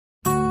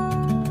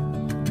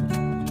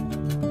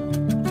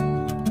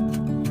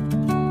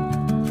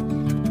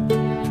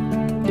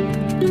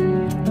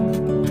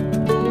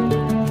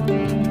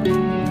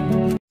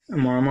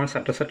মৰমৰ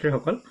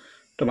ছাত্ৰ-ছাত্ৰীসকল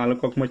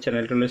তোমালোকক মোৰ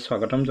চেনেলটোলৈ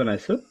স্বাগতম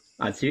জনাইছো।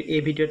 আজি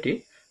এই ভিডিঅ'টি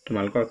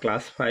তোমালোকৰ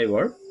ক্লাছ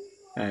 5ৰ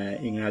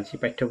ইংৰাজী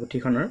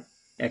পাঠ্যপুথিখনৰ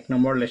 1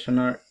 নম্বৰ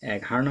লেসনৰ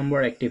 11 নম্বৰ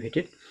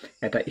এক্টিভিটিত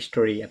এটা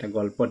ষ্টৰী এটা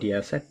গল্প দিয়া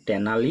আছে।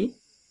 তেনালী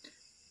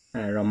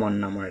ৰমন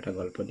নামৰ এটা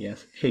গল্প দিয়া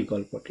আছে। সেই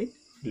গল্পটি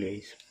লৈ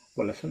আহিছো।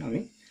 বলাচোন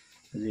আমি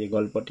আজি এই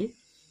গল্পটি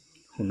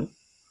শুনো।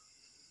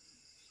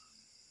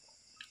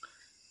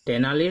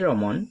 Tenali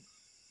Raman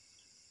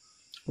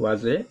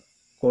was a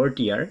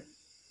courtier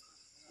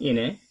in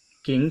a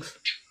king's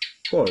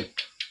court.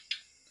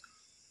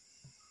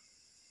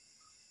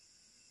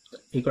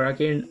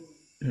 ইগৰাকীৰ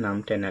নাম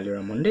তেনালী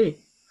ৰমন দেই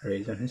আৰু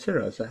এইজন হৈছে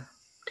ৰজা।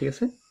 ঠিক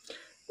আছে,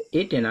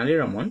 এই তেনালী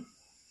ৰমন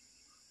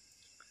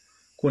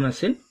কোন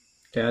আছিল?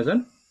 তেওঁ এজন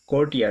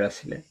কোৰ্টিয়াৰ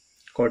আছিলে।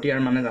 কোৰ্টিয়াৰ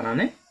মানে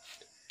জানানে?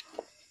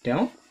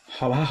 তেওঁ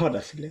সভাসদ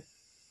আছিলে।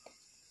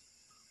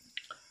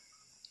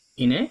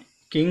 ইন এ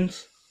কিংছ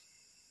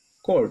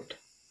কোৰ্ট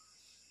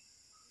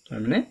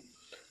মানে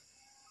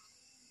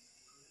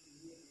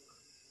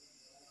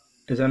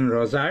এজন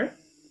ৰজাৰ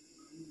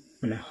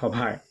মানে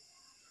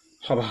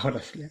সভাসদ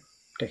আছিলে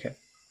তেখেত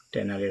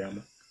তেনালী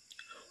ৰামন।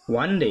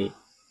 ওয়ান ডে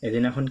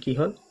এদিনাখন কি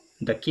হ'ল?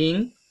 The king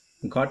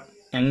gut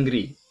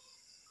angry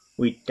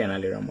with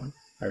Tenali Raman.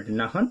 আৰু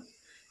দিনাখন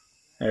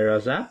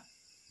ৰজা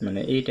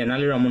মানে এই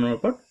তেনালী ৰামনৰ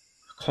ওপৰত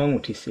খং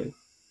উঠিছিল।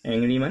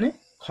 এংগ্ৰি মানে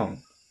খং।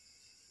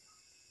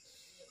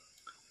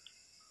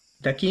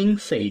 The king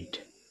said,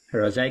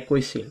 ৰজাই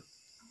কৈছিল,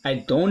 I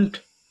don't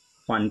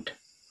want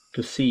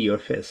to see your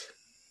face.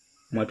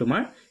 মই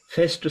তোমাৰ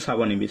ফেচটো চাব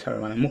নিবিচাৰো,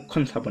 মানে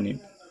মুখখন চাব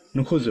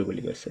নোখোজো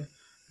বুলি কৈছে।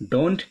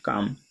 Don't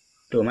come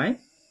to my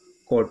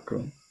court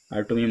room.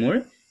 আৰু তুমি মোৰ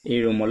এই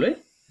ৰুমলৈ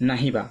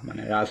নাহিবা,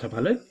 মানে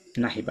ৰাজসভালৈ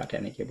নাহিবা,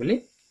 তেনেকে বুলি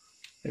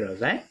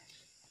ৰজাই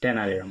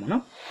তেনালী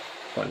ৰমনক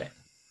ক'লে।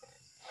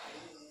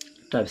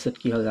 তাৰপিছত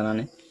কি হ'ল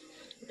জানানে?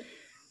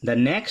 The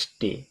next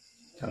day,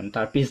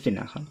 তাৰ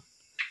পিছদিনাখন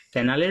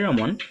Tenali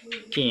Raman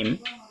came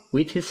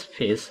with his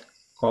face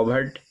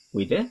covered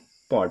with a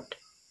pot.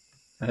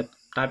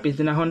 তাৰ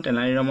পিছদিনাখন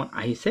তেনালী ৰমন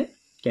আহিছে।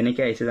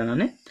 কেনেকৈ আহিছে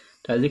জানানে?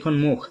 তাৰ যিখন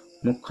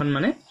মুখখন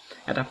মানে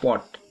এটা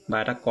পট বা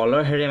এটা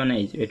কলৰ হেৰে মানে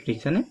এইটো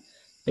দেখিছেনে?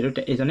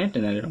 এইজনে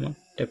তেনালী ৰমন।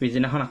 তাৰ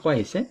পিছদিনাখন আকৌ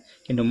আহিছে,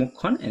 কিন্তু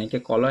মুখখন এনেকৈ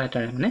কলৰ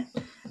এটাৰে মানে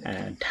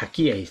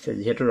ঢাকি আহিছে,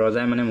 যিহেতু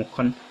ৰজাই মানে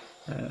মুখখন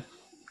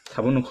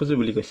চাব নোখোজো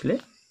বুলি কৈছিলে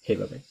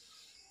সেইবাবে।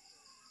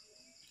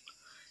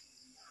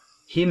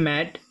 He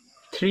made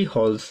 3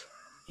 holes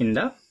in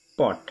the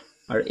pot.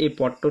 আৰু এই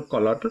পটটোত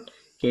কলৰটোত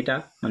কেইটা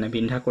মানে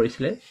বিন্ধা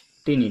কৰিছিলে?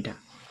 3টা।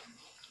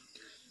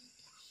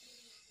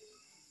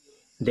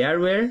 There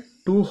were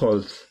 2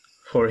 holes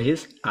for his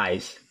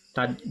eyes.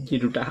 তাত যি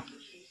দুটা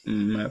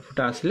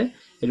ফুটা আছিলে,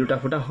 এই দুটা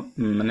ফুটা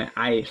মানে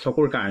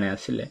চকুৰ কাৰণে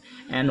আছিলে।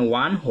 And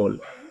 1 hole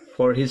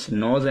for his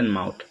nose and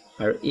mouth.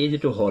 আৰু এই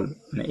যিটো হল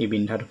মানে এই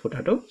বিন্ধাটো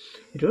ফুটাটো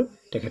এইটো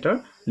তেখেতৰ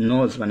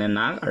নজ মানে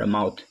নাক আৰু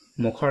মাউথ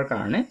মুখৰ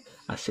কাৰণে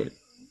আছিল।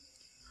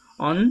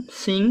 On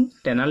seeing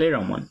Tenali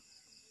Raman,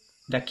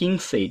 the king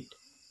said,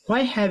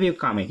 Why have you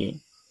come again?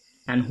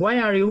 And why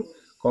are you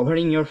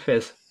covering your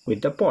face with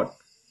the pot?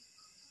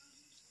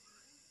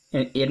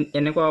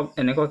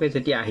 এনেকুৱাকৈ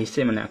যেতিয়া আহিছে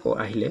মানে আকৌ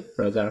আহিলে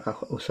ৰজাৰ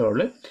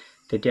ওচৰলৈ,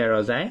 তেতিয়া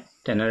ৰজাই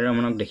তেনালী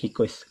ৰমনক দেখি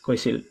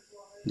কৈছিল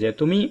যে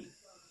তুমি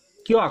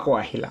কিয় আকৌ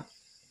আহিলা?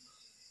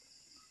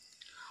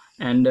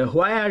 And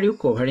why are you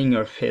covering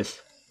your face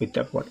with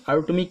the pot? আৰু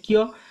তুমি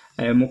কিয়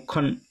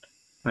মুখখন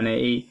মানে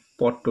এই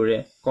পটটোৰে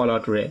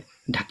কলটোৰে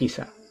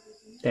ঢাকিছা?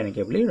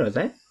 তেনেকৈ বুলি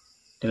ৰজাই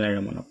তেনালী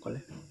ৰমনক ক'লে।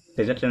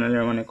 তেতিয়া তেনালী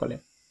ৰমনে ক'লে,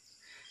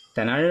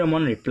 তেনালী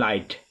ৰমন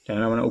ৰিপ্লাইড,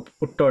 তেনালী ৰমনে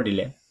উত্তৰ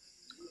দিলে,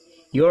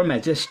 Your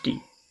Majesty,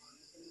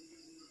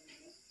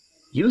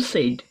 you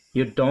said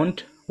you don't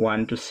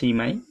want to see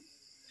my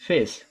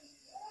face.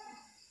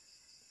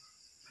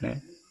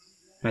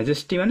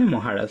 Majesty মানে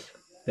মহাৰাজ।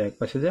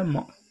 কৈছে যে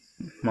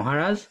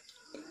মহাৰাজ,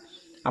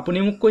 আপুনি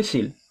মোক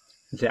কৈছিল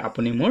যে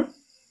আপুনি মোৰ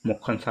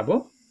মুখখন চাব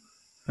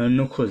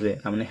নোখোজে,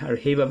 তাৰমানে আৰু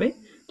সেইবাবে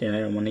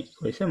তেনালী ৰমনে কি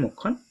কৰিছে?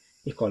 মুখখন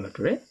এই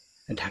কলটোৰে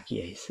ঢাকি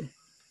আহিছে।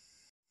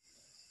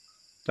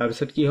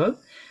 তাৰপিছত কি হ'ল?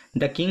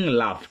 The king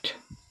laughed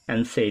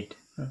and said,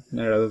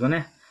 ৰজাজনে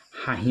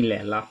হাঁহিলে।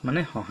 লাফ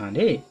মানে হহা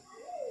দেই।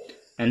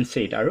 এণ্ড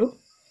ছেইড আৰু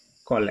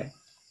ক'লে,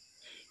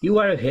 U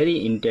R very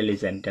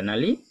intelligent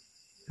Tenali,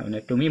 তাৰমানে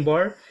তুমি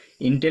বৰ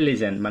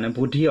ইণ্টেলিজেণ্ট মানে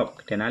বুদ্ধিয়ক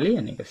তেনালী,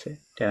 এনেকৈ কৈছে।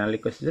 তেনালী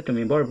কৈছে যে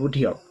তুমি বৰ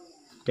বুদ্ধিয়ক।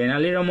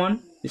 Tenali Raman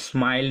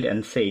smiled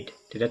and said,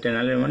 তেতিয়া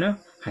তেনালী ৰমনে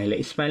হাঁহিলে।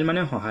 স্মাইল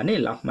মানে হহা দেই,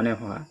 লাফ মানে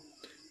হহা।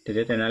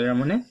 তেতিয়া তেনালী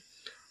ৰমনে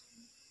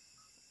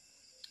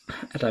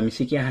এটা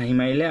মিচিকি হাঁহি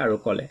মাৰিলে আৰু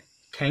ক'লে,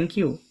 থেংক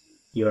ইউ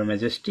ইয়ৰ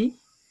মেজেষ্টি,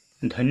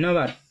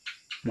 ধন্যবাদ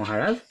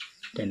মহাৰাজ,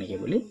 তেনেকৈ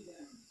বুলি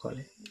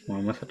ক'লে।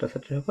 মৰমৰ ছাত্ৰ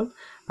ছাত্ৰীসকল,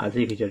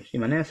 আজিৰ ভিডিঅ'টো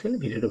ইমানে আছিল।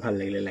 ভিডিঅ'টো ভাল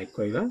লাগিলে লাইক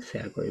কৰিবা,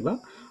 শ্বেয়াৰ কৰিবা,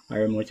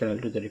 আৰু মোৰ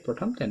চেনেলটো যদি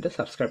প্ৰথম তেন্তে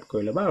ছাবস্ক্ৰাইব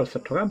কৰি ল'বা আৰু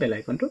ওচৰত থকা বেল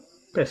আইকনটো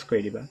প্ৰেছ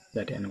কৰি দিবা,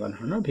 যাতে এনেকুৱা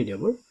ধৰণৰ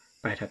ভিডিঅ'বোৰ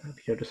পাই থাকা।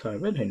 ভিডিঅ'টো চোৱাৰ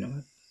বাবে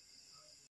ধন্যবাদ।